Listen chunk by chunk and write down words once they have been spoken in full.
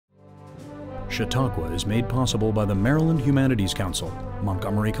Chautauqua is made possible by the Maryland Humanities Council,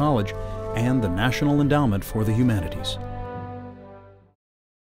 Montgomery College, and the National Endowment for the Humanities.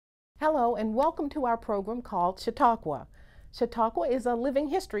 Hello and welcome to our program called Chautauqua. Chautauqua is a living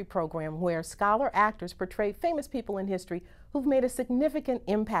history program where scholar actors portray famous people in history who've made a significant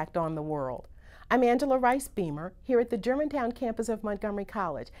impact on the world. I'm Angela Rice Beamer here at the Germantown Campus of Montgomery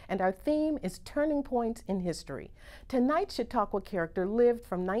College, and our theme is Turning Points in History. Tonight's Chautauqua character lived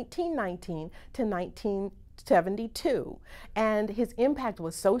from 1919 to 1972, and his impact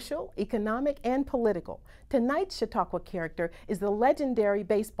was social, economic, and political. Tonight's Chautauqua character is the legendary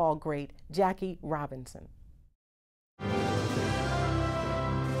baseball great Jackie Robinson.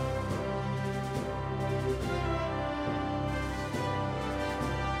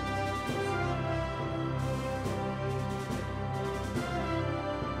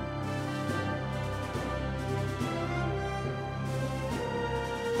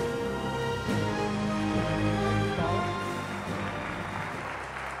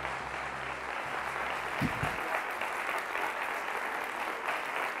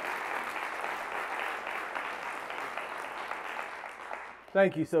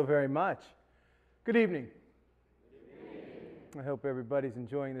 Thank you so very much. Good evening. I hope everybody's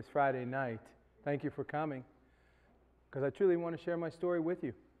enjoying this Friday night. Thank you for coming, because I truly want to share my story with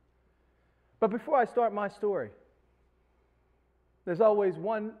you. But before I start my story, there's always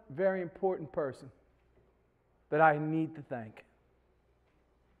one very important person that I need to thank.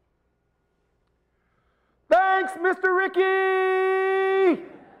 Thanks, Mr. Ricky!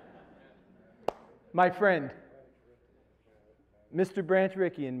 My friend, Mr. Branch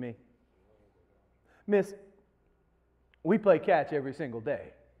Rickey and me. Miss, we play catch every single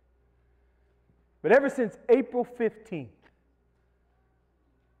day. But ever since April 15th,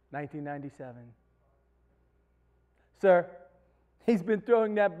 1997, sir, he's been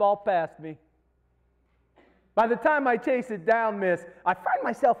throwing that ball past me. By the time I chase it down, miss, I find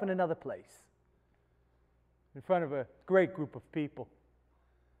myself in another place, in front of a great group of people.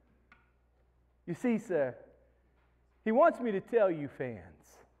 You see, sir, he wants me to tell you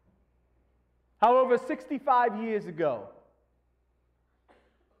fans how over 65 years ago,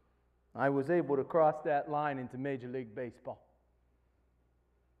 I was able to cross that line into Major League Baseball.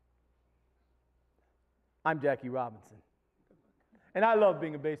 I'm Jackie Robinson, and I love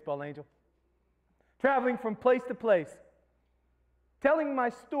being a baseball angel, traveling from place to place, telling my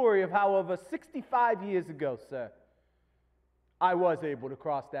story of how over 65 years ago, sir, I was able to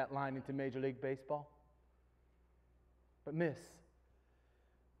cross that line into Major League Baseball. But miss,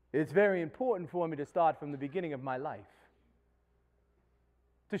 it's very important for me to start from the beginning of my life,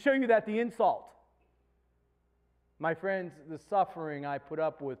 to show you that the insult, my friends, the suffering I put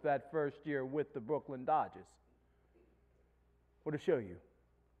up with that first year with the Brooklyn Dodgers, or to show you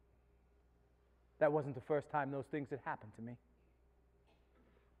that wasn't the first time those things had happened to me.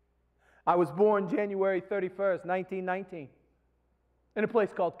 I was born January 31st, 1919, in a place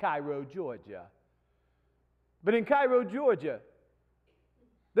called Cairo, Georgia. But in Cairo, Georgia,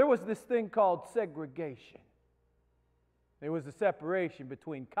 there was this thing called segregation. There was a separation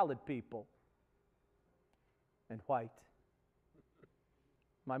between colored people and white.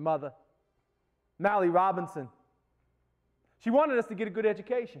 My mother, Mally Robinson, she wanted us to get a good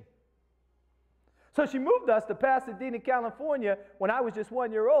education. So she moved us to Pasadena, California when I was just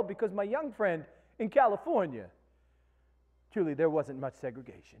 1 year old, because my young friend in California, truly there wasn't much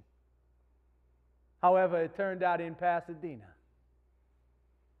segregation. However, it turned out in Pasadena,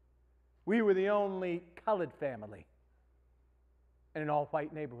 we were the only colored family in an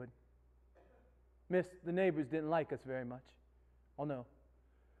all-white neighborhood. Miss, the neighbors didn't like us very much. Oh no.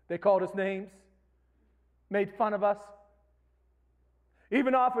 They called us names, made fun of us,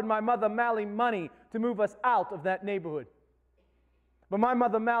 even offered my mother Mally money to move us out of that neighborhood. But my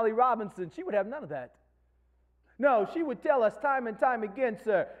mother Mally Robinson, she would have none of that. No, she would tell us time and time again,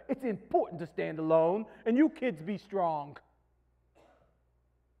 sir, it's important to stand alone, and you kids be strong.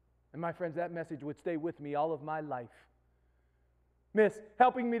 And my friends, that message would stay with me all of my life. Miss,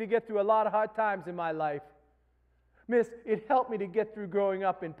 helping me to get through a lot of hard times in my life. Miss, it helped me to get through growing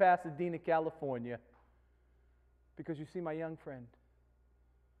up in Pasadena, California. Because you see, my young friend,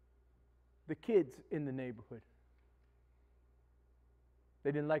 the kids in the neighborhood,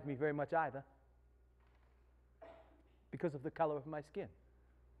 they didn't like me very much either, because of the color of my skin.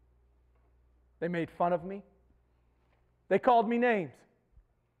 They made fun of me. They called me names.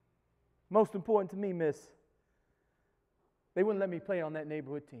 Most important to me, miss, they wouldn't let me play on that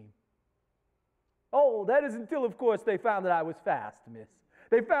neighborhood team. Oh, that is until, of course, they found that I was fast, miss.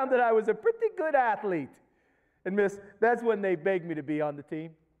 They found that I was a pretty good athlete. And miss, that's when they begged me to be on the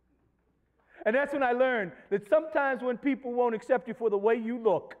team. And that's when I learned that sometimes when people won't accept you for the way you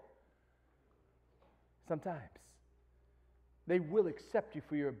look, sometimes they will accept you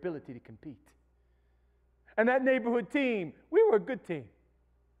for your ability to compete. And that neighborhood team, we were a good team.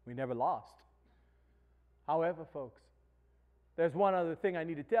 We never lost. However, folks, there's one other thing I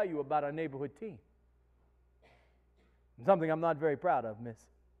need to tell you about our neighborhood team. Something I'm not very proud of, miss.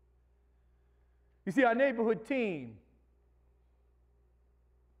 You see, our neighborhood team,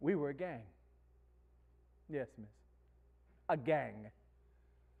 we were a gang. Yes, miss. A gang.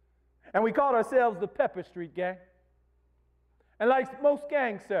 And we called ourselves the Pepper Street Gang. And like most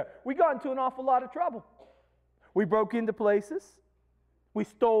gangs, sir, we got into an awful lot of trouble. We broke into places. We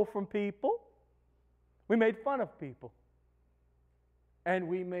stole from people. We made fun of people. And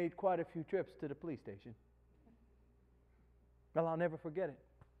we made quite a few trips to the police station. Well, I'll never forget it.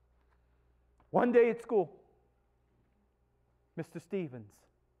 One day at school, Mr. Stevens,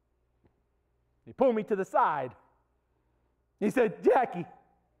 he pulled me to the side. He said, "Jackie,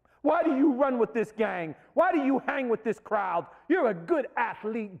 why do you run with this gang? Why do you hang with this crowd? You're a good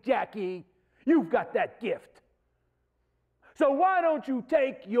athlete, Jackie. You've got that gift. So why don't you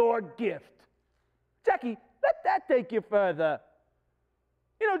take your gift? Jackie, let that take you further.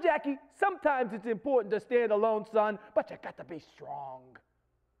 You know, Jackie, sometimes it's important to stand alone, son, but you got to be strong."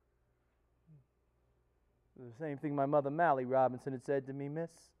 The same thing my mother, Mally Robinson, had said to me, miss.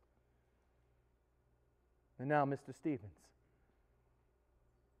 And now Mr. Stevens,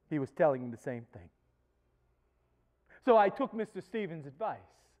 he was telling me the same thing. So I took Mr. Stevens' advice.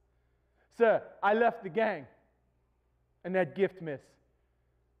 Sir, I left the gang. And that gift, miss,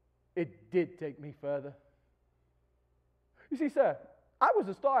 it did take me further. You see, sir, I was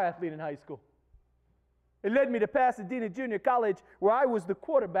a star athlete in high school. It led me to Pasadena Junior College, where I was the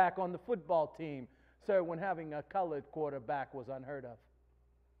quarterback on the football team. Sir, when having a colored quarterback was unheard of.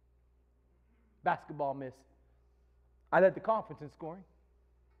 Basketball, miss, I led the conference in scoring.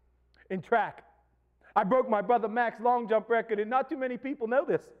 In track, I broke my brother Mac's long jump record, and not too many people know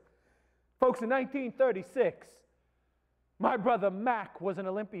this. Folks, in 1936, my brother Mac was an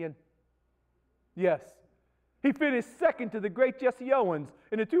Olympian. Yes, he finished second to the great Jesse Owens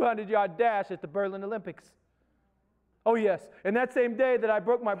in a 200-yard dash at the Berlin Olympics. Oh yes, and that same day that I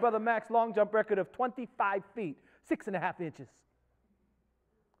broke my brother Mac's long jump record of 25 feet, 6.5 inches.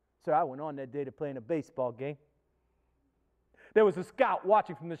 So I went on that day to play in a baseball game. There was a scout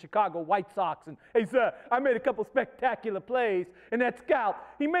watching from the Chicago White Sox, and hey sir, I made a couple spectacular plays, and that scout,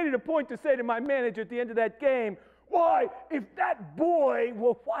 he made it a point to say to my manager at the end of that game, "Why, if that boy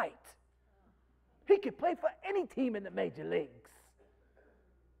were white, he could play for any team in the major leagues."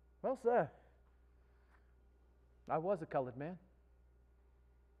 Well, sir, I was a colored man.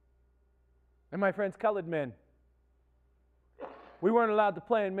 And my friends, colored men, we weren't allowed to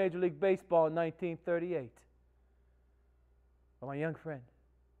play in Major League Baseball in 1938. But my young friend,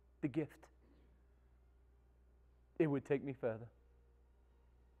 the gift, it would take me further.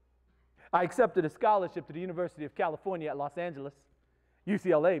 I accepted a scholarship to the University of California at Los Angeles,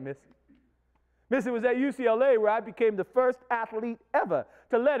 UCLA, miss. Miss, it was at UCLA where I became the first athlete ever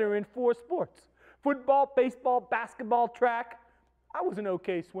to letter in 4 sports. Football, baseball, basketball, track. I was an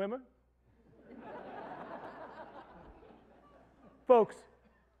okay swimmer. Folks,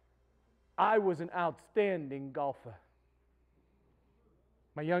 I was an outstanding golfer.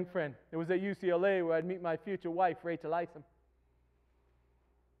 My young friend, it was at UCLA where I'd meet my future wife, Rachel Isom.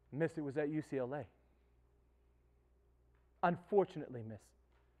 Miss, it was at UCLA. Unfortunately, miss,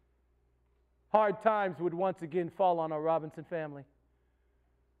 hard times would once again fall on our Robinson family.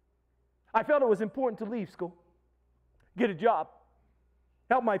 I felt it was important to leave school, get a job,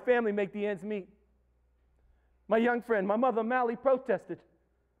 help my family make the ends meet. My young friend, my mother, Mally, protested,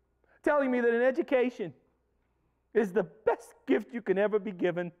 telling me that an education is the best gift you can ever be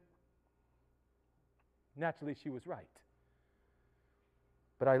given. Naturally, she was right.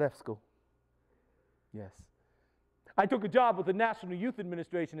 But I left school. Yes. I took a job with the National Youth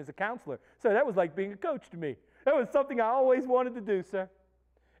Administration as a counselor. So that was like being a coach to me. That was something I always wanted to do, sir.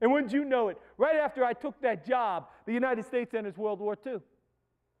 And wouldn't you know it, right after I took that job, the United States enters World War II.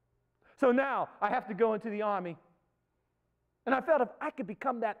 So now I have to go into the Army. And I felt if I could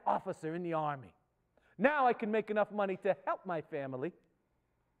become that officer in the Army, now I can make enough money to help my family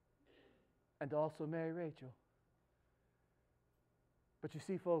and also marry Rachel. But you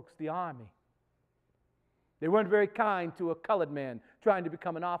see, folks, the Army, they weren't very kind to a colored man trying to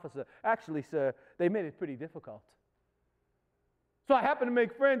become an officer. Actually, sir, they made it pretty difficult. So I happened to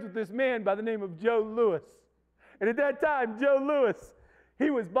make friends with this man by the name of Joe Louis. And at that time, Joe Louis, he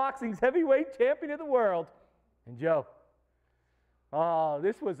was boxing's heavyweight champion of the world. And Joe, Oh,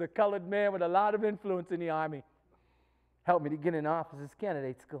 this was a colored man with a lot of influence in the Army. Helped me to get in officers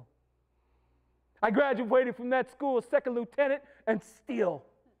candidate school. I graduated from that school as second lieutenant, and still,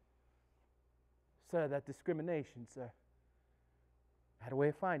 sir, that discrimination, sir, had a way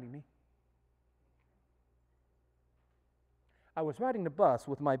of finding me. I was riding the bus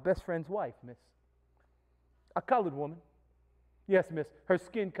with my best friend's wife, miss. A colored woman. Yes, miss, her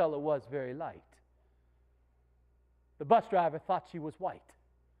skin color was very light. The bus driver thought she was white.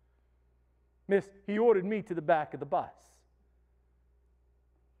 Miss, he ordered me to the back of the bus.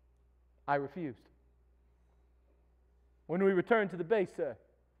 I refused. When we returned to the base, sir,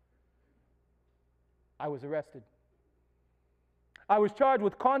 I was arrested. I was charged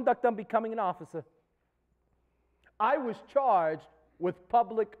with conduct unbecoming an officer. I was charged with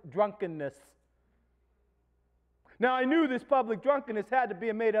public drunkenness. Now, I knew this public drunkenness had to be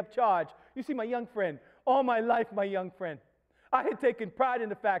a made-up charge. You see, my young friend, all my life, my young friend, I had taken pride in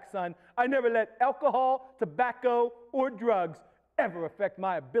the fact, son, I never let alcohol, tobacco, or drugs ever affect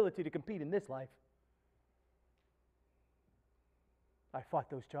my ability to compete in this life. I fought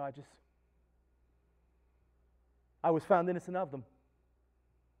those charges. I was found innocent of them.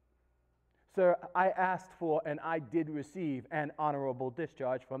 Sir, I asked for and I did receive an honorable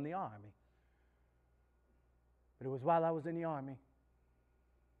discharge from the Army. But it was while I was in the Army.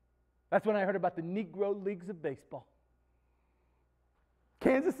 That's when I heard about the Negro Leagues of Baseball.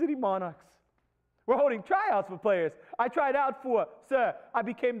 Kansas City Monarchs. We're holding tryouts for players. I tried out for, sir, I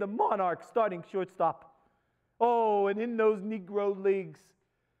became the Monarch starting shortstop. Oh, and in those Negro Leagues,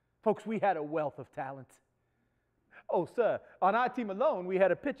 folks, we had a wealth of talent. Oh, sir, on our team alone, we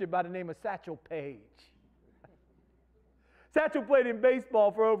had a pitcher by the name of Satchel Paige. Satchel played in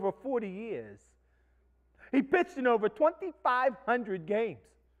baseball for over 40 years. He pitched in over 2,500 games.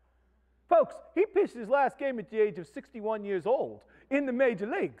 Folks, he pitched his last game at the age of 61 years old in the major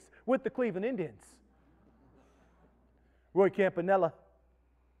leagues with the Cleveland Indians. Roy Campanella,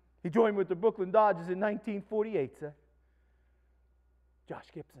 he joined with the Brooklyn Dodgers in 1948, sir. Josh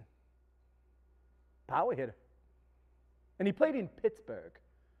Gibson, power hitter. And he played in Pittsburgh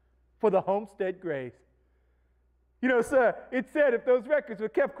for the Homestead Grays. You know, sir, it said if those records were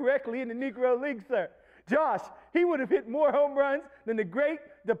kept correctly in the Negro League, sir, Josh, he would have hit more home runs than the great,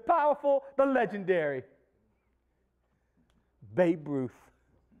 the powerful, the legendary Babe Ruth.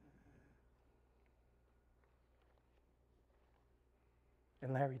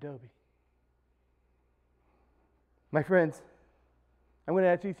 And Larry Doby. My friends, I'm going to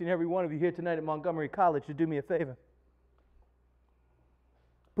ask each and every one of you here tonight at Montgomery College to do me a favor.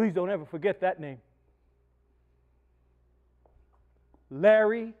 Please don't ever forget that name.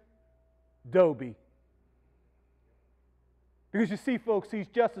 Larry Doby. Because you see, folks, he's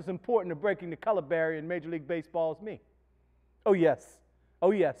just as important to breaking the color barrier in Major League Baseball as me. Oh, yes.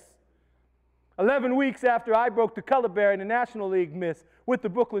 Oh, yes. 11 weeks after I broke the color barrier in the National League, miss, with the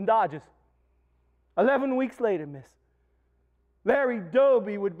Brooklyn Dodgers. 11 weeks later, miss, Larry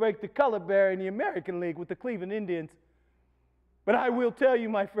Doby would break the color barrier in the American League with the Cleveland Indians. But I will tell you,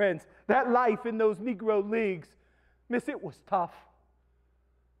 my friends, that life in those Negro Leagues, miss, it was tough.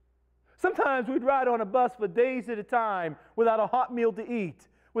 Sometimes we'd ride on a bus for days at a time without a hot meal to eat,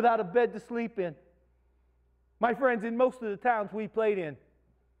 without a bed to sleep in. My friends, in most of the towns we played in,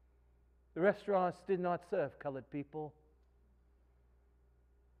 the restaurants did not serve colored people.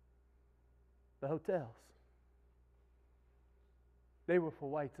 The hotels, they were for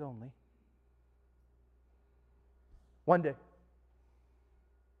whites only. One day,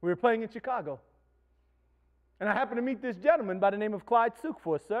 we were playing in Chicago, and I happened to meet this gentleman by the name of Clyde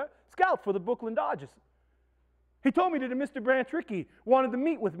Sukfor, sir, scout for the Brooklyn Dodgers. He told me that Mr. Branch Rickey wanted to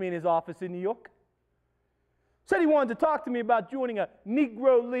meet with me in his office in New York. Said he wanted to talk to me about joining a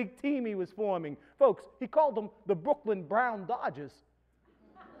Negro League team he was forming. Folks, he called them the Brooklyn Brown Dodgers.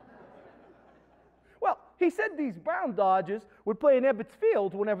 Well, he said these Brown Dodgers would play in Ebbets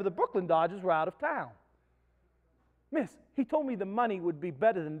Field whenever the Brooklyn Dodgers were out of town. Miss, he told me the money would be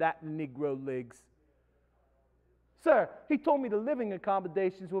better than that in the Negro Leagues. Sir, he told me the living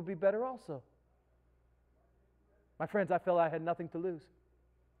accommodations would be better also. My friends, I felt I had nothing to lose.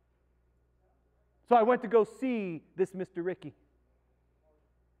 So I went to go see this Mr. Rickey.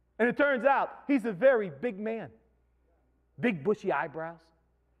 And it turns out he's a very big man. Big bushy eyebrows.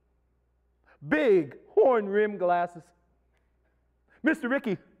 Big horn-rimmed glasses. Mr.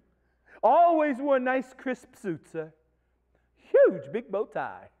 Rickey always wore a nice crisp suit, sir. Huge big bow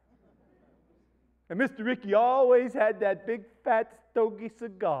tie. And Mr. Rickey always had that big fat stogie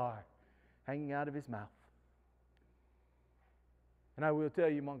cigar hanging out of his mouth. And I will tell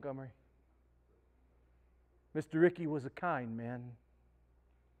you, Montgomery, Mr. Rickey was a kind man.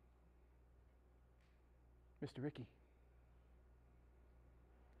 Mr. Ricky.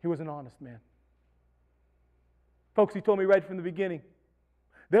 He was an honest man. Folks, he told me right from the beginning,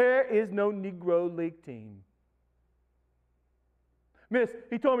 there is no Negro League team. Miss,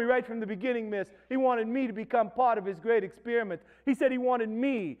 he told me right from the beginning, miss, he wanted me to become part of his great experiment. He said he wanted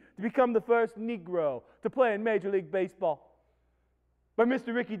me to become the first Negro to play in Major League Baseball. But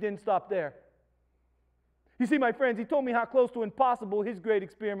Mr. Ricky didn't stop there. You see, my friends, he told me how close to impossible his great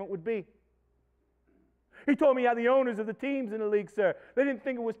experiment would be. He told me how the owners of the teams in the league, sir, they didn't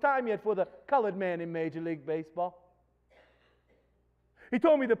think it was time yet for the colored man in Major League Baseball. He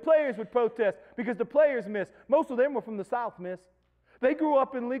told me the players would protest because the players, miss, most of them were from the South, miss. They grew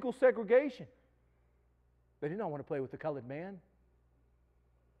up in legal segregation. They did not want to play with the colored man.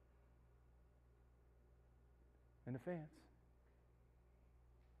 And the fans.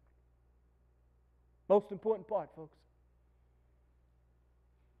 Most important part, folks.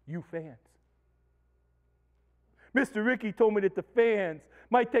 You fans. Mr. Ricky told me that the fans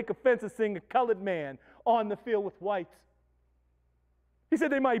might take offense at seeing a colored man on the field with whites. He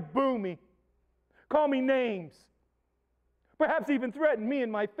said they might boo me, call me names, perhaps even threaten me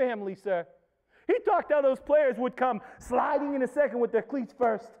and my family, sir. He talked how those players would come sliding in a second with their cleats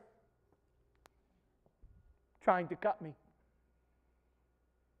first, trying to cut me,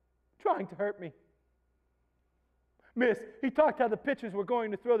 trying to hurt me. Miss, he talked how the pitchers were going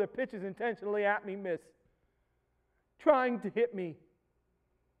to throw their pitches intentionally at me, miss, trying to hit me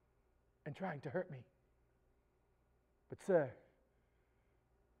and trying to hurt me. But, sir,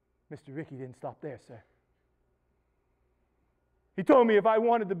 Mr. Ricky didn't stop there, sir. He told me if I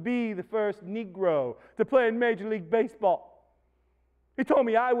wanted to be the first Negro to play in Major League Baseball, he told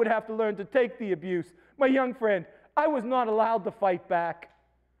me I would have to learn to take the abuse. My young friend, I was not allowed to fight back.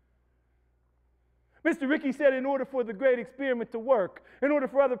 Mr. Ricky said in order for the great experiment to work, in order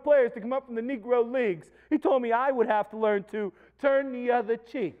for other players to come up from the Negro Leagues, he told me I would have to learn to turn the other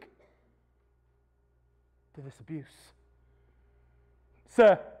cheek to this abuse.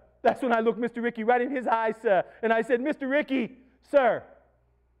 Sir, that's when I looked Mr. Ricky right in his eyes, sir, and I said, Mr. Ricky, sir,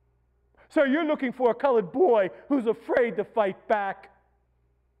 you're looking for a colored boy who's afraid to fight back.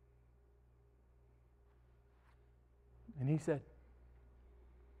 And he said,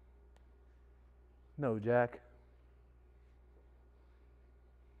 no, Jack.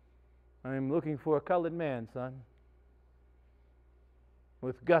 I am looking for a colored man, son,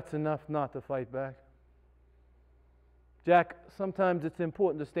 with guts enough not to fight back. Jack, sometimes it's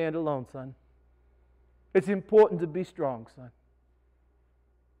important to stand alone, son. It's important to be strong, son.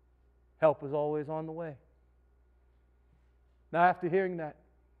 Help is always on the way. Now, after hearing that,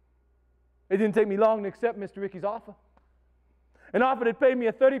 it didn't take me long to accept Mr. Ricky's offer. An offer that paid me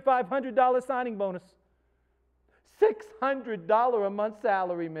a $3,500 signing bonus. $600 a month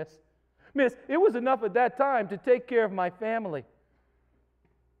salary, miss. Miss, it was enough at that time to take care of my family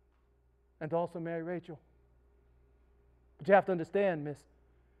and to also marry Rachel. But you have to understand, miss,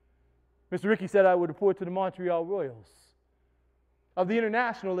 Mr. Ricky said I would report to the Montreal Royals of the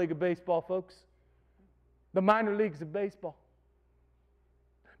International League of Baseball, folks, the minor leagues of baseball.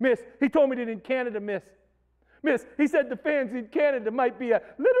 Miss, he told me that in Canada, miss, he said the fans in Canada might be a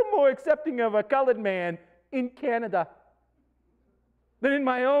little more accepting of a colored man in Canada than in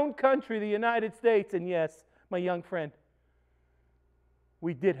my own country, the United States. And yes, my young friend,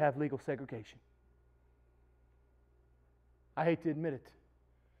 we did have legal segregation. I hate to admit it.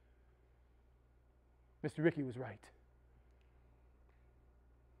 Mr. Ricky was right.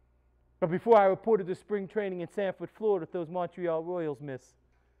 But before I reported to spring training in Sanford, Florida with those Montreal Royals, miss,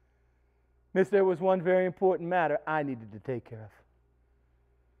 there was one very important matter I needed to take care of.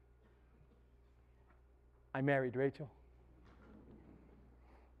 I married Rachel.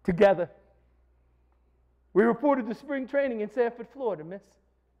 Together. We reported to spring training in Sanford, Florida, miss.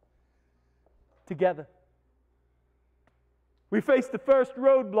 Together. We faced the first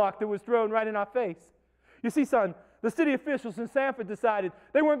roadblock that was thrown right in our face. You see, son, the city officials in Sanford decided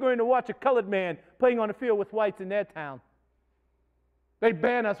they weren't going to watch a colored man playing on a field with whites in their town. They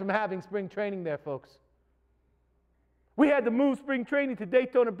banned us from having spring training there, folks. We had to move spring training to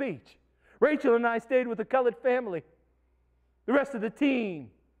Daytona Beach. Rachel and I stayed with a colored family. The rest of the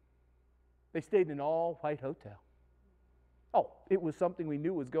team, they stayed in an all-white hotel. Oh, it was something we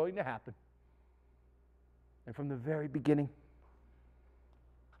knew was going to happen. And from the very beginning,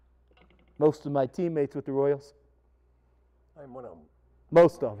 most of my teammates with the Royals, I'm one of them.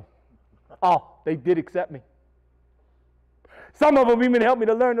 most of them, they did accept me. Some of them even helped me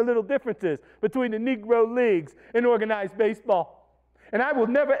to learn the little differences between the Negro Leagues and organized baseball. And I will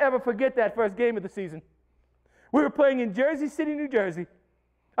never, ever forget that first game of the season. We were playing in Jersey City, New Jersey,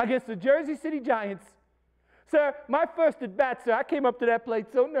 against the Jersey City Giants. Sir, my first at bat, sir, I came up to that plate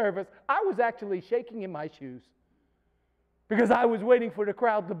so nervous, I was actually shaking in my shoes because I was waiting for the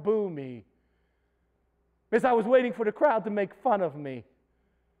crowd to boo me. Miss, I was waiting for the crowd to make fun of me.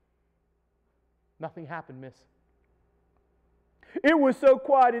 Nothing happened, miss. It was so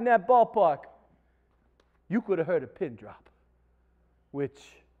quiet in that ballpark, you could have heard a pin drop, which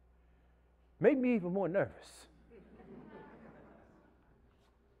made me even more nervous.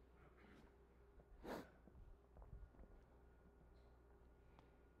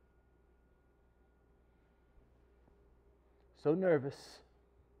 So nervous.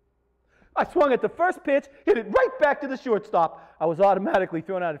 I swung at the first pitch, hit it right back to the shortstop. I was automatically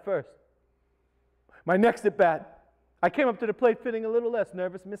thrown out at first. My next at bat, I came up to the plate feeling a little less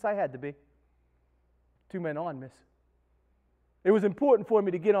nervous. Miss, I had to be. 2 men on, miss. It was important for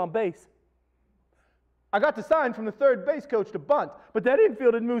me to get on base. I got the sign from the third base coach to bunt, but that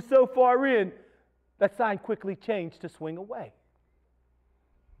infield had moved so far in, that sign quickly changed to swing away.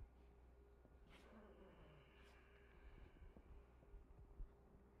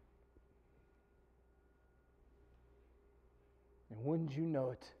 And wouldn't you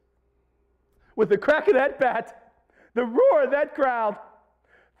know it, with the crack of that bat, the roar of that crowd,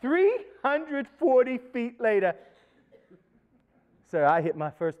 340 feet later, sir, I hit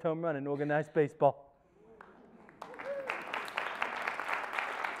my first home run in organized baseball.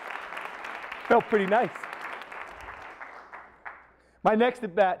 Felt pretty nice. My next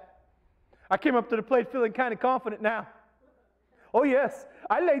at bat, I came up to the plate feeling kind of confident now. Oh yes,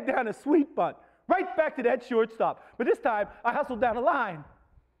 I laid down a sweet bunt, right back to that shortstop. But this time, I hustled down the line.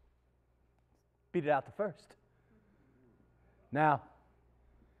 Beat it out to first. Now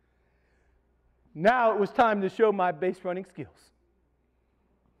it was time to show my base running skills.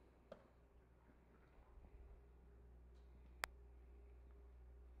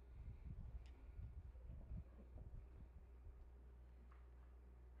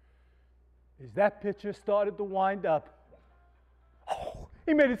 As that pitcher started to wind up, oh,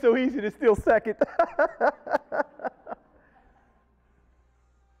 he made it so easy to steal second.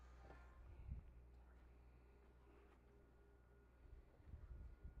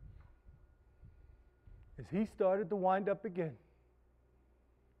 As he started to wind up again,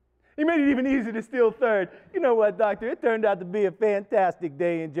 he made it even easier to steal third. You know what, Doctor? It turned out to be a fantastic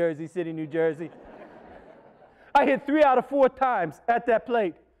day in Jersey City, New Jersey. I hit 3 out of 4 times at that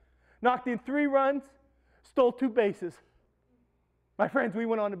plate. Knocked in 3 runs, stole 2 bases. My friends, we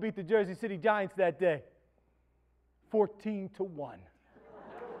went on to beat the Jersey City Giants that day, 14-1.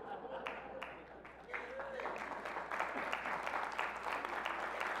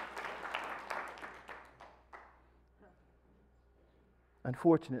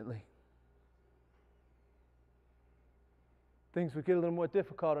 Unfortunately, things would get a little more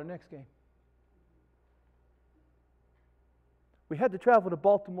difficult our next game. We had to travel to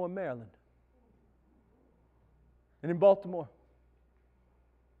Baltimore, Maryland. And in Baltimore,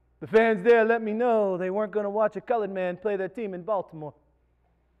 the fans there let me know they weren't going to watch a colored man play their team in Baltimore.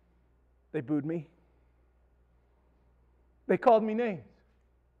 They booed me. They called me names.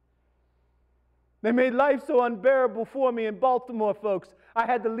 They made life so unbearable for me in Baltimore, folks. I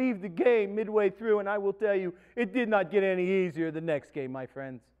had to leave the game midway through, and I will tell you, it did not get any easier the next game, my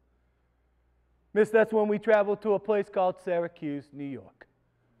friends. Miss, that's when we traveled to a place called Syracuse, New York.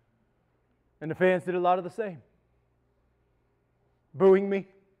 And the fans did a lot of the same. Booing me,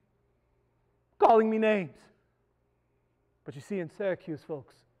 calling me names. But you see, in Syracuse,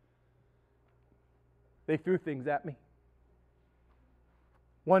 folks, they threw things at me.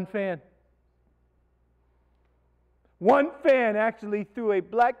 One fan actually threw a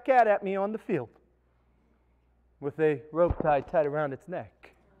black cat at me on the field with a rope tied around its neck.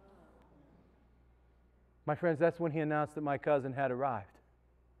 My friends, that's when he announced that my cousin had arrived.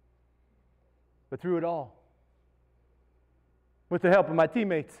 But through it all, with the help of my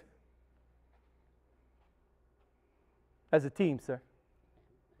teammates, as a team, sir,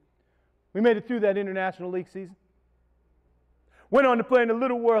 we made it through that International League season. Went on to play in the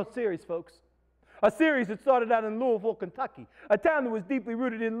Little World Series, folks. A series that started out in Louisville, Kentucky, a town that was deeply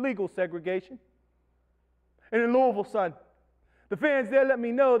rooted in legal segregation. And in Louisville, son, the fans there let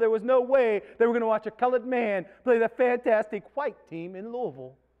me know there was no way they were going to watch a colored man play the fantastic white team in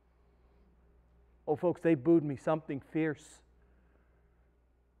Louisville. Oh, folks, they booed me something fierce.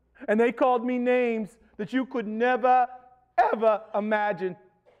 And they called me names that you could never, ever imagine.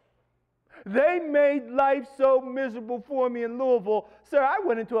 They made life so miserable for me in Louisville. Sir, I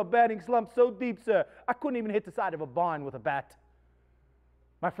went into a batting slump so deep, sir, I couldn't even hit the side of a barn with a bat.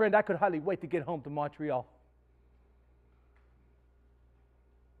 My friend, I could hardly wait to get home to Montreal.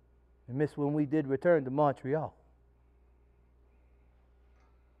 And miss, when we did return to Montreal,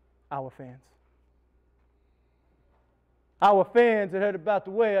 our fans had heard about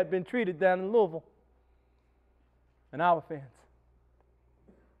the way I'd been treated down in Louisville. And our fans,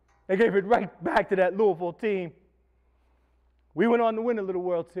 they gave it right back to that Louisville team. We went on to win a little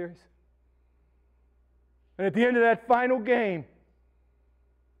World Series. And at the end of that final game,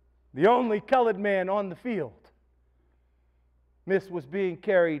 the only colored man on the field, miss, was being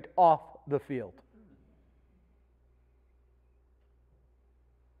carried off the field.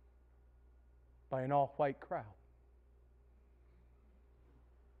 By an all-white crowd.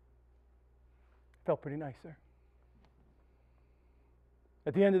 Felt pretty nice, sir.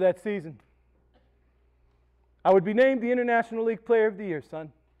 At the end of that season, I would be named the International League Player of the Year,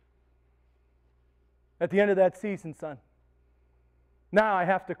 son. At the end of that season, son. Now I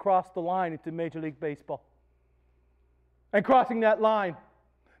have to cross the line into Major League Baseball. And crossing that line,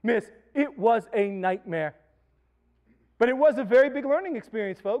 miss, it was a nightmare. But it was a very big learning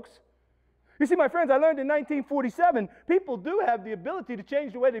experience, folks. You see, my friends, I learned in 1947, people do have the ability to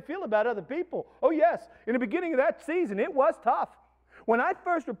change the way they feel about other people. Oh, yes. In the beginning of that season, it was tough. When I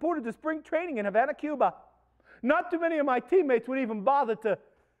first reported to spring training in Havana, Cuba, not too many of my teammates would even bother to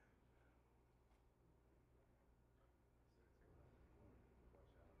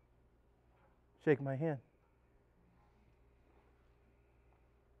shake my hand.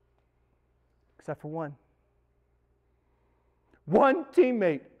 Except for one. One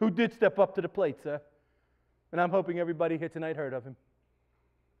teammate who did step up to the plate, sir. And I'm hoping everybody here tonight heard of him.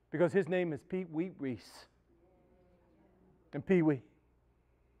 Because his name is Pee Wee Reese. And Pee Wee,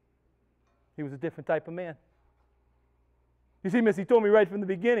 he was a different type of man. You see, miss, he told me right from the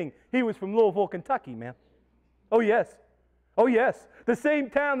beginning, he was from Louisville, Kentucky, man. Oh, yes. Oh, yes. The same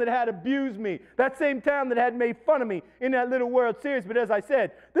town that had abused me. That same town that had made fun of me in that little World Series. But as I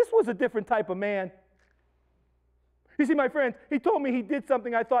said, this was a different type of man. You see, my friends, he told me he did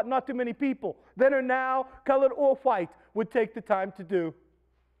something I thought not too many people, then or now, colored or white, would take the time to do.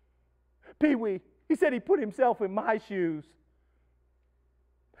 Pee Wee, he said he put himself in my shoes.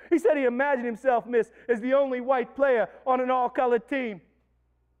 He said he imagined himself, miss, as the only white player on an all-colored team.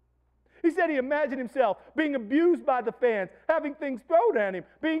 He said he imagined himself being abused by the fans, having things thrown at him,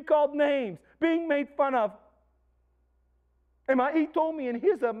 being called names, being made fun of. And he told me in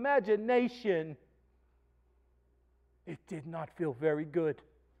his imagination, it did not feel very good.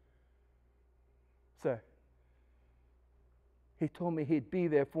 Sir, he told me he'd be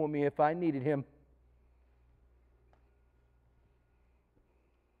there for me if I needed him.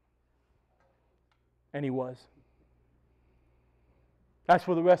 And he was. As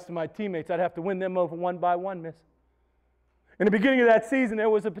for the rest of my teammates, I'd have to win them over one by one, miss. In the beginning of that season, there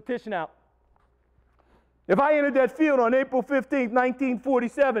was a petition out. If I entered that field on April 15th,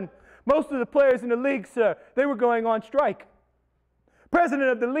 1947, most of the players in the league, sir, they were going on strike. President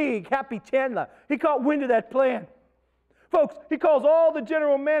of the league, Happy Chandler, he caught wind of that plan. Folks, he calls all the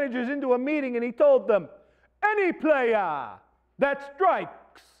general managers into a meeting and he told them, any player that strikes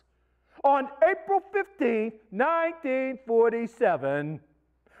on April 15th, 1947,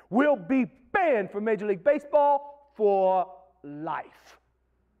 will be banned from Major League Baseball for life.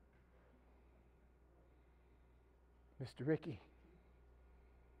 Mr. Rickey.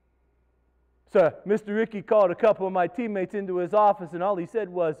 Sir, Mr. Rickey called a couple of my teammates into his office, and all he said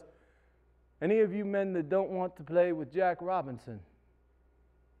was, any of you men that don't want to play with Jack Robinson,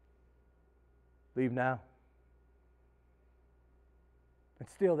 leave now. And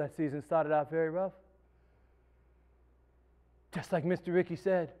still, that season started out very rough. Just like Mr. Rickey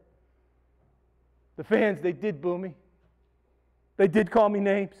said. The fans, they did boo me. They did call me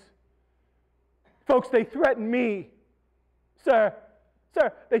names. Folks, they threatened me. Sir,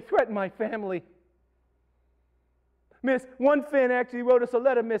 they threatened my family. Miss, one fan actually wrote us a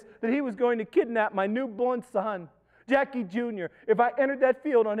letter, miss, that he was going to kidnap my newborn son, Jackie Jr., if I entered that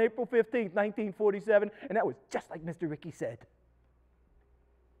field on April 15th, 1947, and that was just like Mr. Rickey said.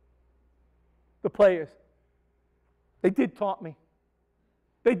 The players, they did taunt me.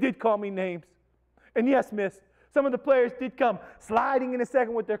 They did call me names. And yes, miss, some of the players did come sliding in a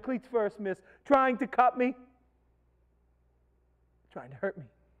second with their cleats first, miss, trying to cut me, trying to hurt me.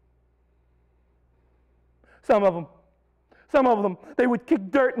 Some of them, they would kick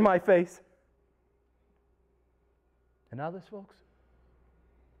dirt in my face. And others, folks,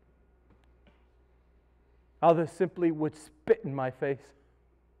 others simply would spit in my face.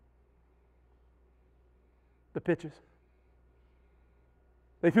 The pitchers.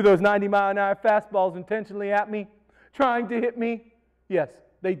 They threw those 90-mile-an-hour fastballs intentionally at me, trying to hit me. Yes,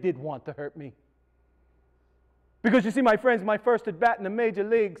 they did want to hurt me. Because you see, my friends, my first at bat in the major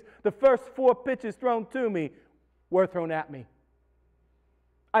leagues, the first 4 pitches thrown to me were thrown at me.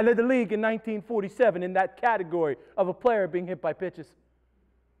 I led the league in 1947 in that category of a player being hit by pitches.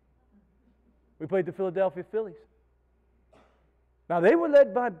 We played the Philadelphia Phillies. Now, they were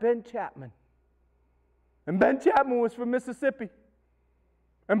led by Ben Chapman. And Ben Chapman was from Mississippi.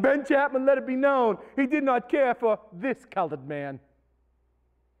 And Ben Chapman, let it be known, he did not care for this colored man.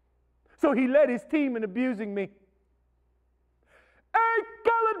 So he led his team in abusing me. Hey,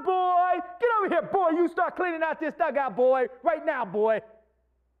 colored boy, get over here, boy. You start cleaning out this dugout, boy. Right now, boy.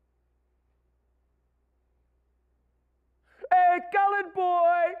 Hey, colored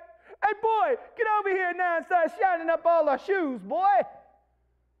boy. Hey, boy, get over here now and start shining up all our shoes, boy.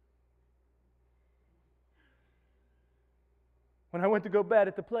 When I went to go bat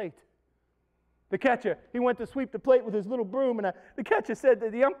at the plate, the catcher, he went to sweep the plate with his little broom, and the catcher said to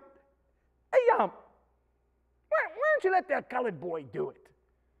the ump, "Hey, ump, why don't you let that colored boy do it?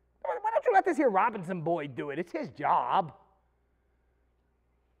 Why don't you let this here Robinson boy do it? It's his job."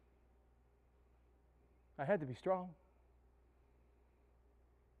 I had to be strong.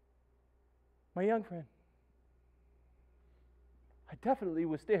 My young friend, I definitely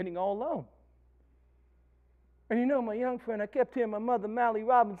was standing all alone. And you know, my young friend, I kept hearing my mother, Mally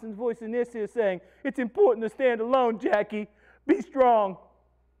Robinson's voice in this ear saying, "It's important to stand alone, Jackie. Be strong."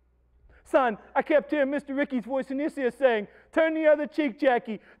 Son, I kept hearing Mr. Ricky's voice in this ear saying, "Turn the other cheek,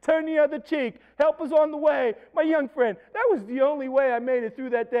 Jackie. Turn the other cheek. Help is on the way." My young friend, that was the only way I made it through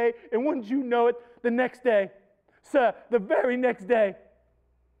that day. And wouldn't you know it, the next day, sir, the very next day,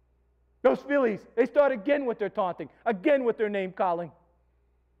 those Phillies, they start again with their taunting, again with their name calling.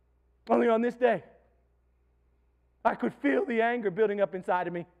 Only on this day, I could feel the anger building up inside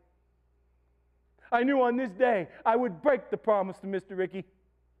of me. I knew on this day I would break the promise to Mr. Ricky,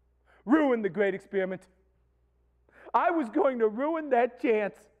 ruin the great experiment. I was going to ruin that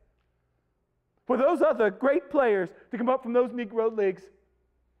chance for those other great players to come up from those Negro leagues.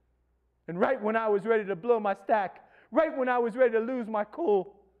 And right when I was ready to blow my stack, right when I was ready to lose my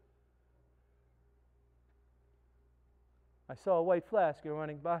cool, I saw a white flash go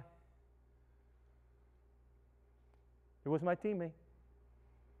running by. It was my teammate,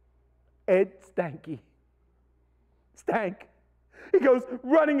 Ed Stanky. Stank. He goes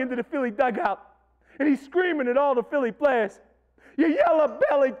running into the Philly dugout, and he's screaming at all the Philly players, "You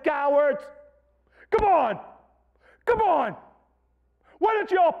yellow-bellied cowards! Come on! Come on! Why don't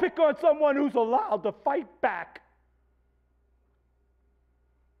you all pick on someone who's allowed to fight back?"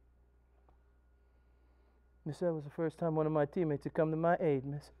 Miss, that was the first time one of my teammates had come to my aid,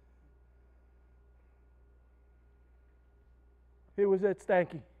 miss. It was Ed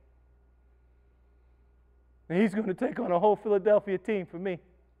Stanky. And he's going to take on a whole Philadelphia team for me.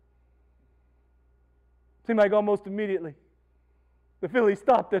 Seemed like almost immediately, the Phillies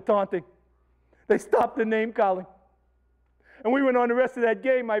stopped their taunting. They stopped their name calling. And we went on the rest of that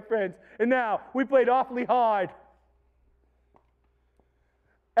game, my friends. And now we played awfully hard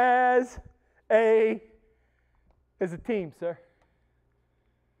as a team, sir.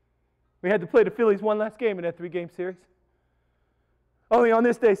 We had to play the Phillies one last game in that 3-game series. Only on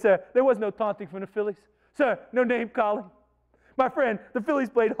this day, sir, there was no taunting from the Phillies. Sir, no name calling. My friend, the Phillies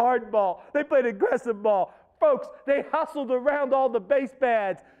played hard ball. They played aggressive ball. Folks, they hustled around all the base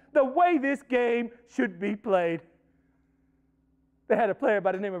pads the way this game should be played. They had a player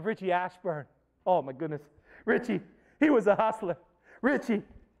by the name of Richie Ashburn. Oh, my goodness. Richie, he was a hustler. Richie,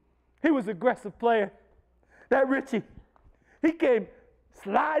 he was an aggressive player. That Richie, he came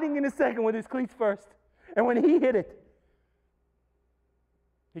sliding in the second with his cleats first. And when he hit it,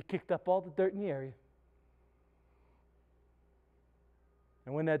 he kicked up all the dirt in the area.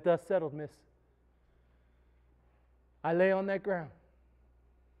 And when that dust settled, miss, I lay on that ground.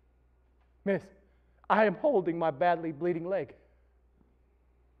 Miss, I am holding my badly bleeding leg.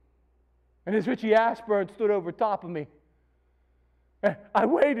 And as Richie Ashburn stood over top of me, I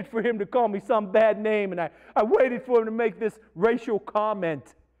waited for him to call me some bad name, and I waited for him to make this racial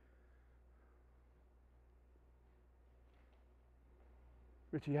comment.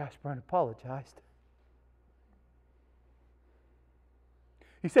 Richie Ashburn apologized.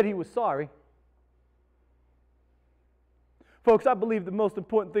 He said he was sorry. Folks, I believe the most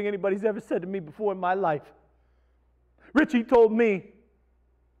important thing anybody's ever said to me before in my life. Richie told me,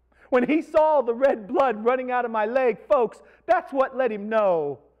 when he saw the red blood running out of my leg, folks, that's what let him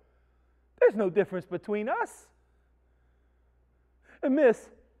know there's no difference between us. And Miss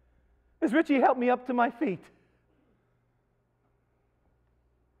Richie helped me up to my feet.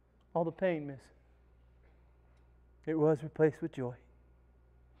 All the pain, miss, it was replaced with joy.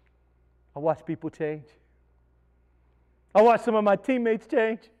 I watched people change. I watched some of my teammates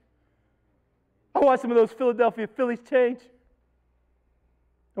change. I watched some of those Philadelphia Phillies change.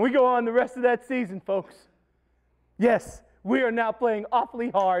 And we go on the rest of that season, folks. Yes, we are now playing awfully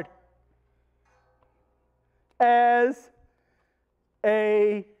hard as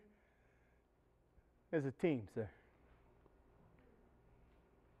a team, sir.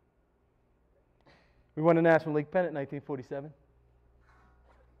 We won the National League pennant in 1947.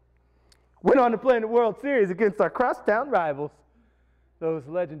 Went on to play in the World Series against our crosstown rivals, those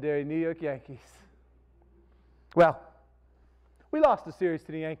legendary New York Yankees. Well, we lost the series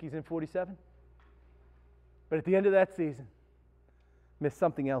to the Yankees in 47. But at the end of that season,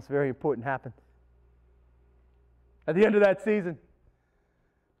 something else very important happened. At the end of that season,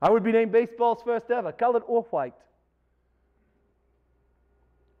 I would be named baseball's first ever, colored or white,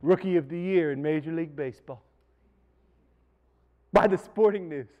 Rookie of the Year in Major League Baseball by the Sporting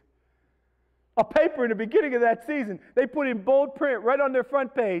News. A paper in the beginning of that season, they put in bold print right on their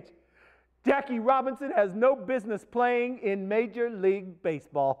front page, Jackie Robinson has no business playing in Major League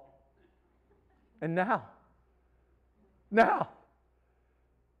Baseball. And now,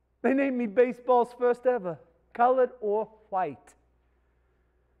 they named me baseball's first ever, colored or white,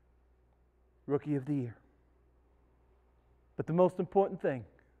 Rookie of the Year. But the most important thing,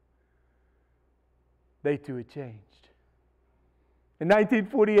 they too had changed. In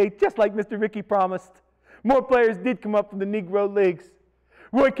 1948, just like Mr. Rickey promised, more players did come up from the Negro Leagues.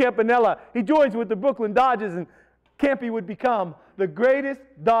 Roy Campanella, he joins with the Brooklyn Dodgers, and Campy would become the greatest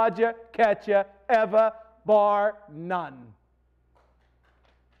Dodger catcher ever, bar none.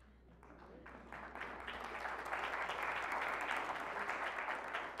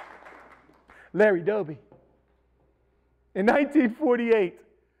 Larry Doby. In 1948,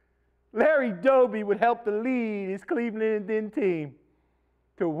 Larry Doby would help to lead his Cleveland Indian team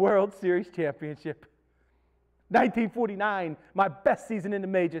to a World Series championship. 1949, my best season in the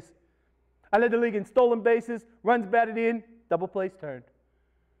majors. I led the league in stolen bases, runs batted in, double plays turned.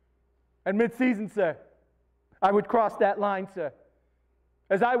 And mid-season, sir, I would cross that line, sir,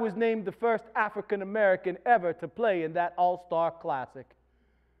 as I was named the first African-American ever to play in that All-Star Classic.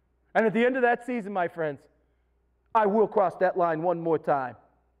 And at the end of that season, my friends, I will cross that line one more time.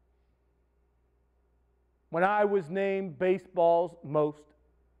 When I was named baseball's most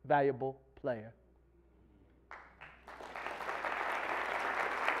valuable player.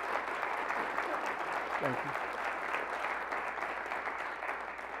 Thank you.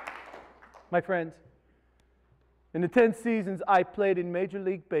 My friends, in the 10 seasons I played in Major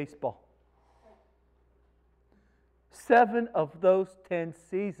League Baseball, 7 of those 10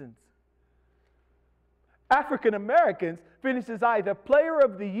 seasons, African Americans finished as either Player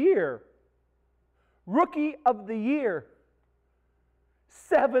of the Year, Rookie of the Year.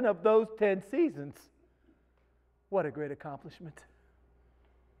 7 of those 10 seasons. What a great accomplishment.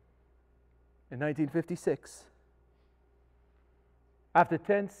 In 1956, after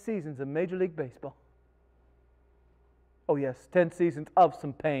 10 seasons of Major League Baseball, oh yes, 10 seasons of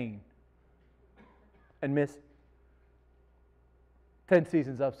some pain, and 10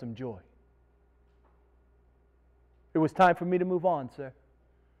 seasons of some joy. It was time for me to move on, sir.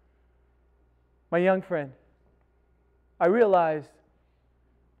 My young friend, I realized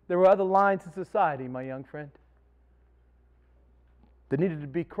there were other lines in society, my young friend, that needed to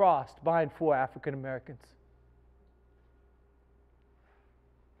be crossed by and for African Americans.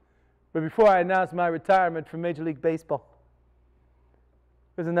 But before I announced my retirement from Major League Baseball,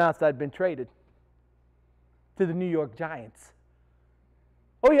 it was announced I'd been traded to the New York Giants.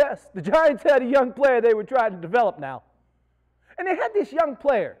 Oh yes, the Giants had a young player they were trying to develop now. And they had this young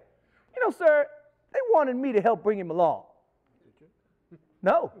player. You know, sir, they wanted me to help bring him along. Did you?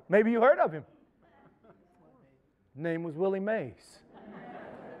 No, maybe you heard of him. His name was Willie Mays.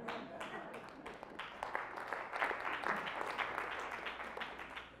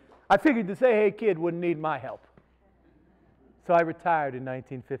 I figured to say, hey kid, wouldn't need my help. So I retired in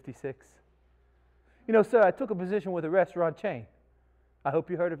 1956. You know, sir, I took a position with a restaurant chain. I hope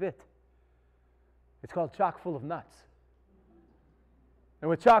you heard of it. It's called Chock Full of Nuts. And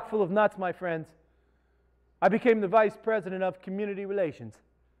with Chock Full of Nuts, my friends, I became the vice president of community relations.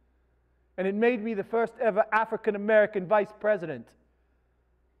 And it made me the first ever African American vice president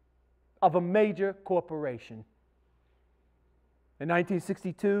of a major corporation. In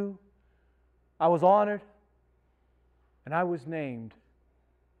 1962, I was honored and I was named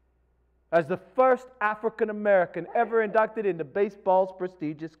as the first African American ever inducted into baseball's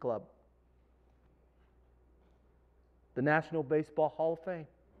prestigious club, the National Baseball Hall of Fame.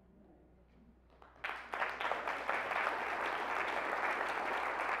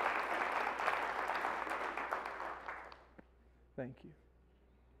 Thank you.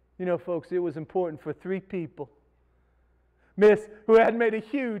 You know, folks, it was important for 3 people, Miss, who had made a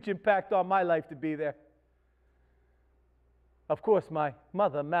huge impact on my life, to be there. Of course, my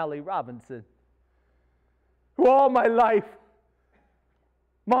mother, Mally Robinson, who all my life,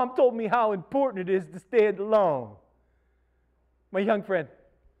 Mom told me how important it is to stand alone. My young friend,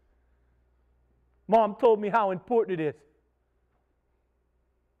 Mom told me how important it is.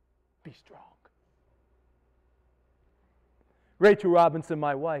 Be strong. Rachel Robinson,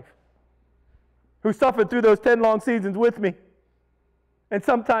 my wife, who suffered through those 10 long seasons with me. And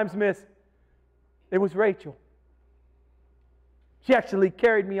sometimes, Miss, it was Rachel. She actually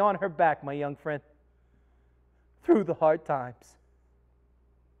carried me on her back, my young friend, through the hard times.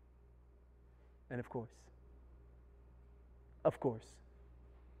 And of course,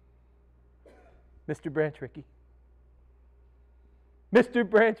 Mr. Branch Rickey. Mr.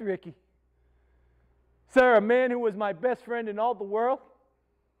 Branch Rickey. Sir, a man who was my best friend in all the world.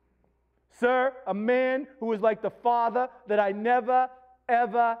 Sir, a man who was like the father that I never,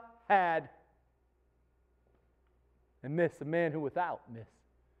 ever had. And Miss, a man who without, Miss.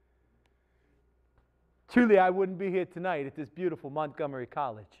 Truly, I wouldn't be here tonight at this beautiful Montgomery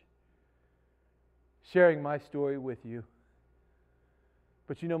College sharing my story with you.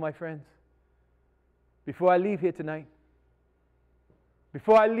 But you know, my friends, before I leave here tonight,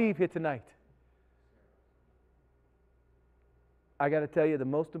 I got to tell you the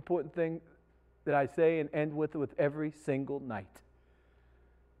most important thing that I say and end with every single night.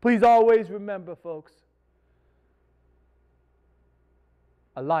 Please always remember, folks,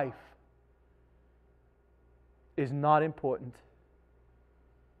 a life is not important.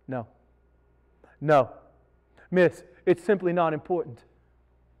 No. No. Miss, it's simply not important.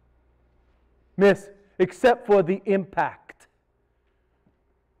 Miss, except for the impact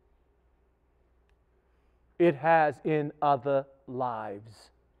it has in other lives.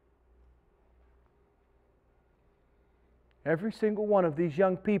 Every single one of these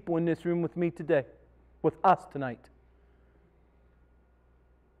young people in this room with me today, with us tonight,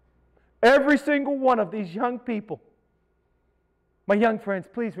 every single one of these young people, my young friends,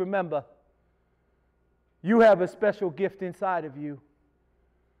 please remember, you have a special gift inside of you.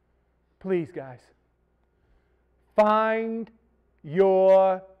 Please, guys, find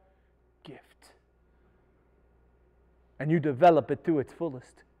your gift. And you develop it to its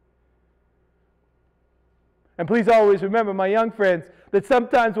fullest. And please always remember, my young friends, that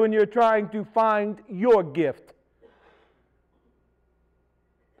sometimes when you're trying to find your gift,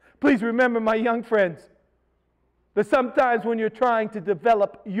 please remember, my young friends, that sometimes when you're trying to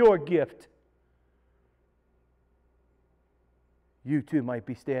develop your gift, you too might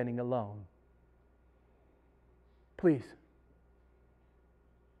be standing alone. Please,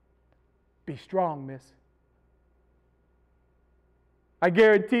 be strong, miss. I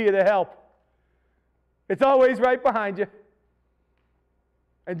guarantee you the help. It's always right behind you.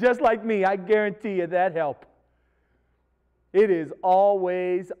 And just like me, I guarantee you that help. It is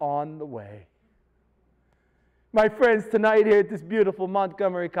always on the way. My friends, tonight here at this beautiful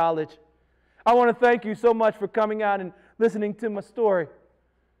Montgomery College, I want to thank you so much for coming out and listening to my story.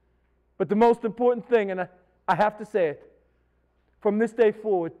 But the most important thing, and I have to say it, from this day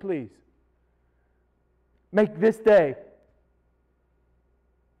forward, please, make this day,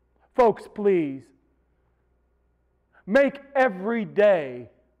 folks, please, make every day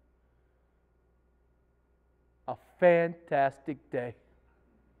a fantastic day.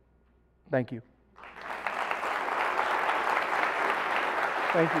 Thank you.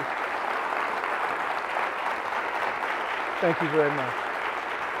 Thank you. Thank you very much.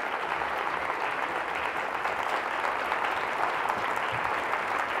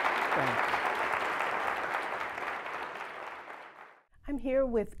 Thanks. I'm here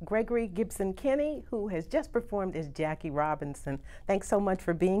with Gregory Gibson Kenney, who has just performed as Jackie Robinson. Thanks so much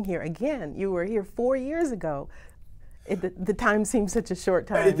for being here again. You were here 4 years ago. The time seems such a short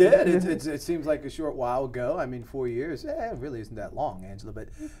time. It did. It seems like a short while ago. I mean, 4 years, it really isn't that long, Angela, but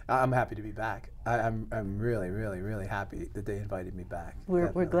I'm happy to be back. I'm really, really, really happy that they invited me back.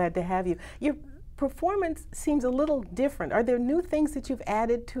 We're glad to have you. Your performance seems a little different. Are there new things that you've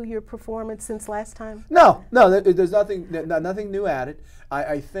added to your performance since last time? No, there's nothing new added.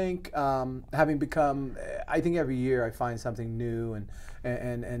 I think having become, I think every year I find something new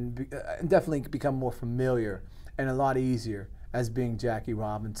and definitely become more familiar and a lot easier as being Jackie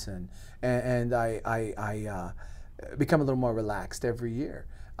Robinson, and I become a little more relaxed every year.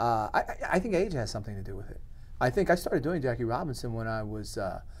 I think age has something to do with it. I think I started doing Jackie Robinson when I was,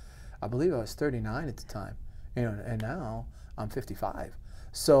 I believe I was 39 at the time, and now I'm 55.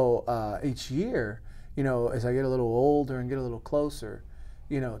 So each year, you know, as I get a little older and get a little closer,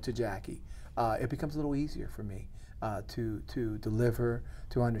 you know, to Jackie, it becomes a little easier for me to deliver,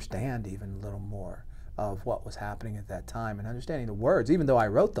 to understand even a little more of what was happening at that time and understanding the words, even though I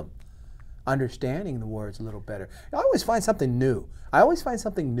wrote them, understanding the words a little better. I always find something new. I always find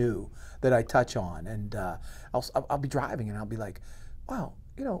something new that I touch on, and I'll be driving and I'll be like, wow,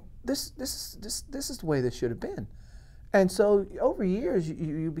 you know, this is the way this should have been. And so over years,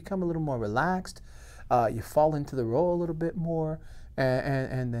 you become a little more relaxed. You fall into the role a little bit more,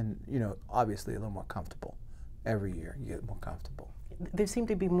 and then, you know, obviously a little more comfortable. Every year you get more comfortable. There seemed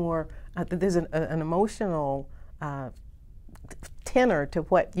to be more, there's an emotional tenor to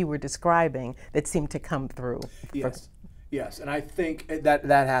what you were describing that seemed to come through. Yes. Yes, and I think that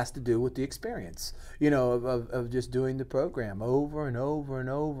has to do with the experience, you know, of just doing the program over and over and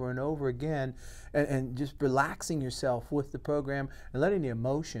over and over again, and just relaxing yourself with the program and letting the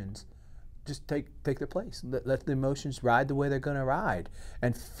emotions just take their place. Let the emotions ride the way they're going to ride,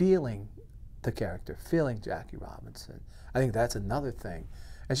 and feeling the character, feeling Jackie Robinson. I think that's another thing.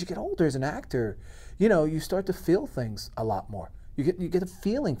 As you get older as an actor, you know, you start to feel things a lot more. You get a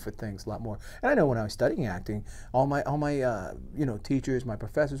feeling for things a lot more. And I know when I was studying acting, all my you know, teachers, my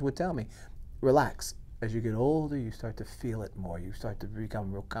professors would tell me, relax. As you get older, you start to feel it more. You start to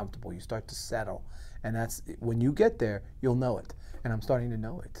become real comfortable. You start to settle, and that's when you get there, you'll know it. And I'm starting to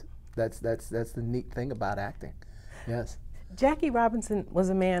know it. That's the neat thing about acting. Yes. Jackie Robinson was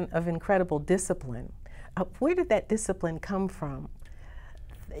a man of incredible discipline. Where did that discipline come from?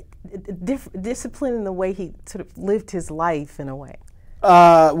 Discipline in the way he sort of lived his life, in a way.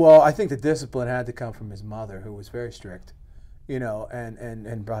 Well, I think the discipline had to come from his mother, who was very strict, you know,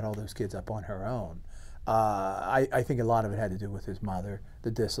 and brought all those kids up on her own. I think a lot of it had to do with his mother,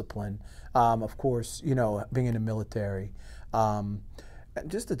 the discipline. Of course, you know, being in the military,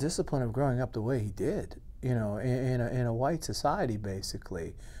 just the discipline of growing up the way he did, you know, in a white society,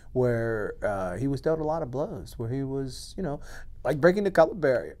 basically, where he was dealt a lot of blows, where he was, you know, like breaking the color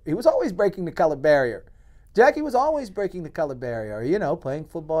barrier. He was always breaking the color barrier. Jackie was always breaking the color barrier, you know, playing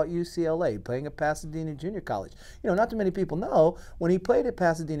football at UCLA, playing at Pasadena Junior College. You know, not too many people know, when he played at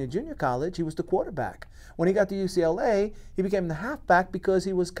Pasadena Junior College, he was the quarterback. When he got to UCLA, he became the halfback because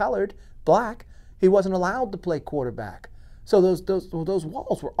he was colored, black. He wasn't allowed to play quarterback. So those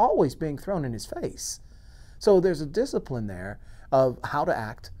walls were always being thrown in his face. So there's a discipline there of how to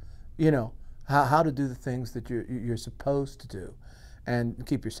act, you know, how to do the things that you're supposed to do, and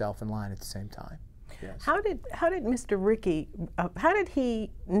keep yourself in line at the same time. Yes. How did Mr. Rickey, how did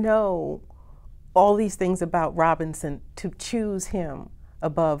he know all these things about Robinson to choose him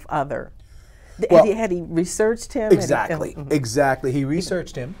above other? Well, had he researched him? Exactly, exactly. He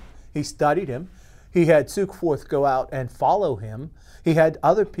researched him. He studied him. He had Sukforth go out and follow him. He had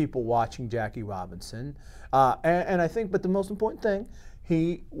other people watching Jackie Robinson. And I think, but the most important thing,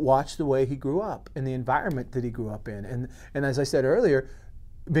 he watched the way he grew up and the environment that he grew up in. And as I said earlier,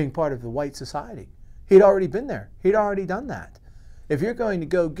 being part of the white society. He'd already been there. He'd already done that. If you're going to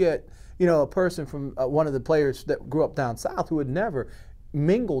go get, you know, a person from one of the players that grew up down south who had never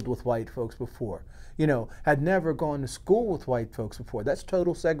mingled with white folks before, you know, had never gone to school with white folks before, that's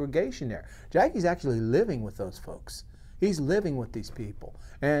total segregation there. Jackie's actually living with those folks. He's living with these people,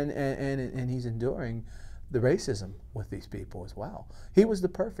 and he's enduring the racism with these people as well. He was the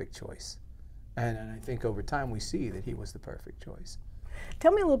perfect choice, and I think over time we see that he was the perfect choice.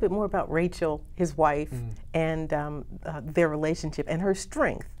 Tell me a little bit more about Rachel, his wife, and their relationship and her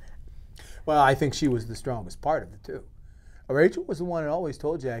strength. Well, I think she was the strongest part of the two. Rachel was the one that always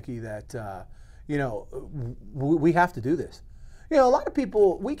told Jackie that, you know, we have to do this. You know, a lot of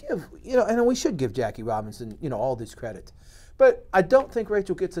people, we give, you know, and we should give Jackie Robinson, you know, all this credit. But I don't think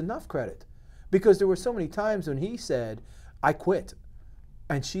Rachel gets enough credit, because there were so many times when he said, I quit.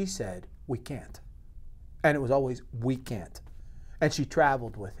 And she said, we can't. And it was always, we can't. And she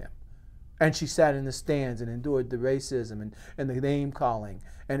traveled with him. And she sat in the stands and endured the racism and the name calling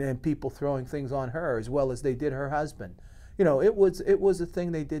and people throwing things on her as well as they did her husband. You know, it was a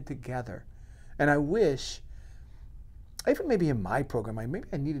thing they did together. And I wish, even maybe in my program, maybe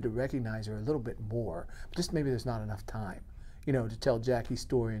I needed to recognize her a little bit more. Just maybe there's not enough time, you know, to tell Jackie's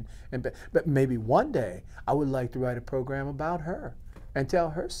story. But maybe one day I would like to write a program about her and tell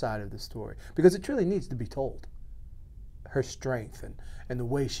her side of the story, because it truly needs to be told. Her strength and the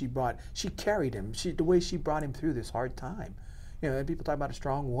way she carried him, the way she brought him through this hard time. You know, and people talk about a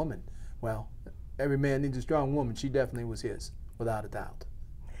strong woman. Well, every man needs a strong woman. She definitely was his, without a doubt.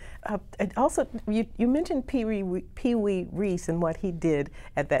 And also, you mentioned Pee Wee Reese and what he did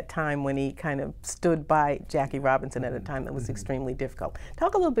at that time when he kind of stood by Jackie Robinson at a time that was extremely difficult.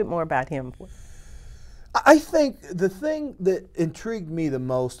 Talk a little bit more about him. I think the thing that intrigued me the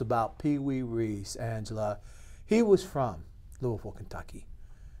most about Pee Wee Reese, Angela, he was from Louisville, Kentucky.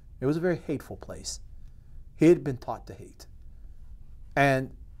 It was a very hateful place. He had been taught to hate.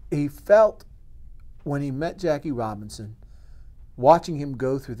 And he felt when he met Jackie Robinson, watching him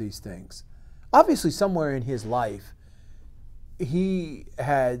go through these things, obviously somewhere in his life, he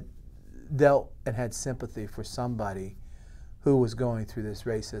had dealt and had sympathy for somebody who was going through this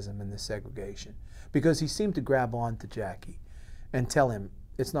racism and this segregation, because he seemed to grab on to Jackie and tell him,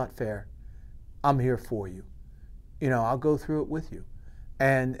 it's not fair, I'm here for you. You know, I'll go through it with you,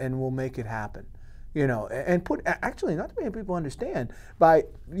 and we'll make it happen. You know, and actually, not many people understand,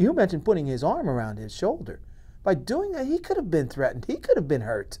 you mentioned putting his arm around his shoulder. By doing that, he could have been threatened. He could have been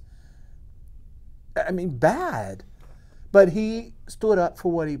hurt. I mean, bad. But he stood up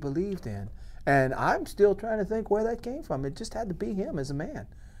for what he believed in. And I'm still trying to think where that came from. It just had to be him as a man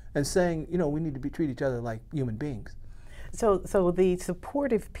and saying, you know, we need to treat each other like human beings. So the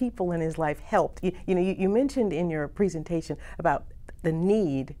supportive people in his life helped. You mentioned in your presentation about the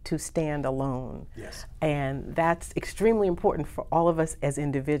need to stand alone. Yes. And that's extremely important for all of us as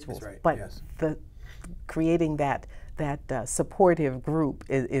individuals. That's right. But yes. Creating that supportive group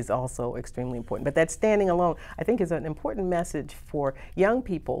is also extremely important. But that standing alone, I think, is an important message for young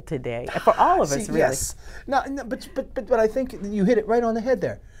people today, for all of us, really. Yes. No, but I think you hit it right on the head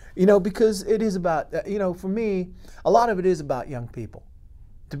there. You know, because it is about, you know, for me, a lot of it is about young people,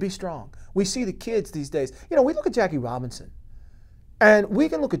 to be strong. We see the kids these days. You know, we look at Jackie Robinson, and we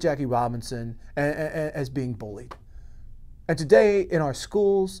can look at Jackie Robinson as being bullied. And today in our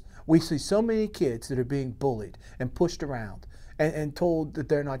schools, we see so many kids that are being bullied and pushed around and told that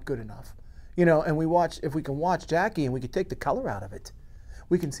they're not good enough. You know, and if we can watch Jackie and we can take the color out of it,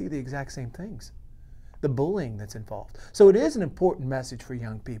 we can see the exact same things. The bullying that's involved. So it is an important message for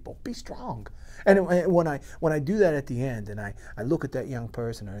young people. Be strong. And when I do that at the end and I look at that young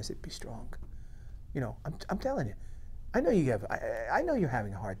person and I say, be strong. You know, I'm telling you, I know I know you're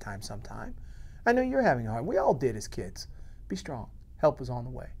having a hard time sometime. I know you're having a hard. We all did as kids. Be strong. Help is on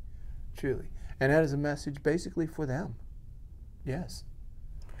the way. Truly. And that is a message basically for them. Yes.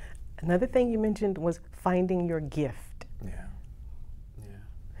 Another thing you mentioned was finding your gift. Yeah.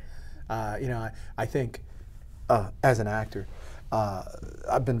 You know, I think as an actor,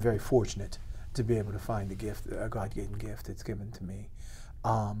 I've been very fortunate to be able to find a God-given gift that's given to me.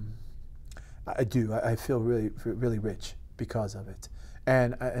 I feel really rich because of it.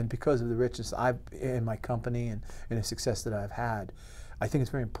 And because of the richness in my company and the success that I've had, I think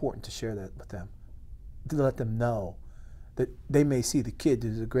it's very important to share that with them, to let them know that they may see the kid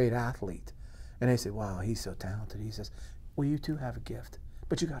who's a great athlete, and they say, wow, he's so talented. He says, well, you too have a gift,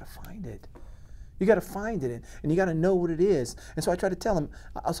 but you got to find it. You got to find it, and you got to know what it is. And so I try to tell them,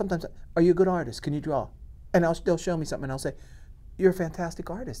 I'll sometimes, are you a good artist? Can you draw? And they'll show me something, and I'll say, you're a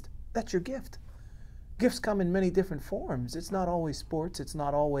fantastic artist. That's your gift. Gifts come in many different forms. It's not always sports. It's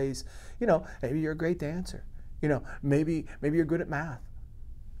not always, you know, maybe you're a great dancer. You know, maybe you're good at math.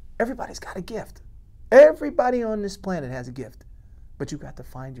 Everybody's got a gift. Everybody on this planet has a gift, but you've got to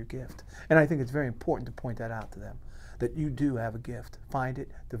find your gift. And I think it's very important to point that out to them, that you do have a gift. Find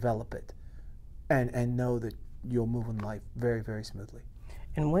it, develop it, and know that you'll move in life very, very smoothly.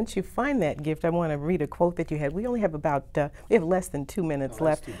 And once you find that gift, I want to read a quote that you had. We only have we have less than 2 minutes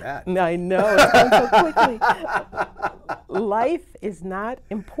left. That's too bad. I know, it's going so quickly. Life is not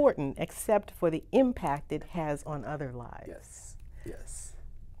important except for the impact it has on other lives. Yes, yes.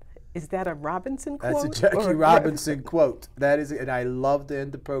 Is that a Robinson quote? That's a Jackie Robinson quote. That is, and I love to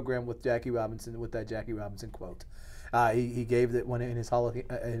end the program with Jackie Robinson, with that Jackie Robinson quote. He gave that one in his Hall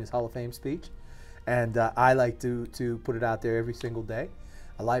of Fame speech, and I like to put it out there every single day.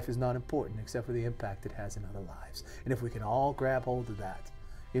 A life is not important except for the impact it has in other lives. And if we can all grab hold of that,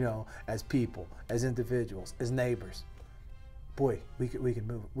 you know, as people, as individuals, as neighbors, boy, we can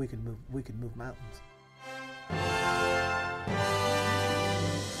move mountains.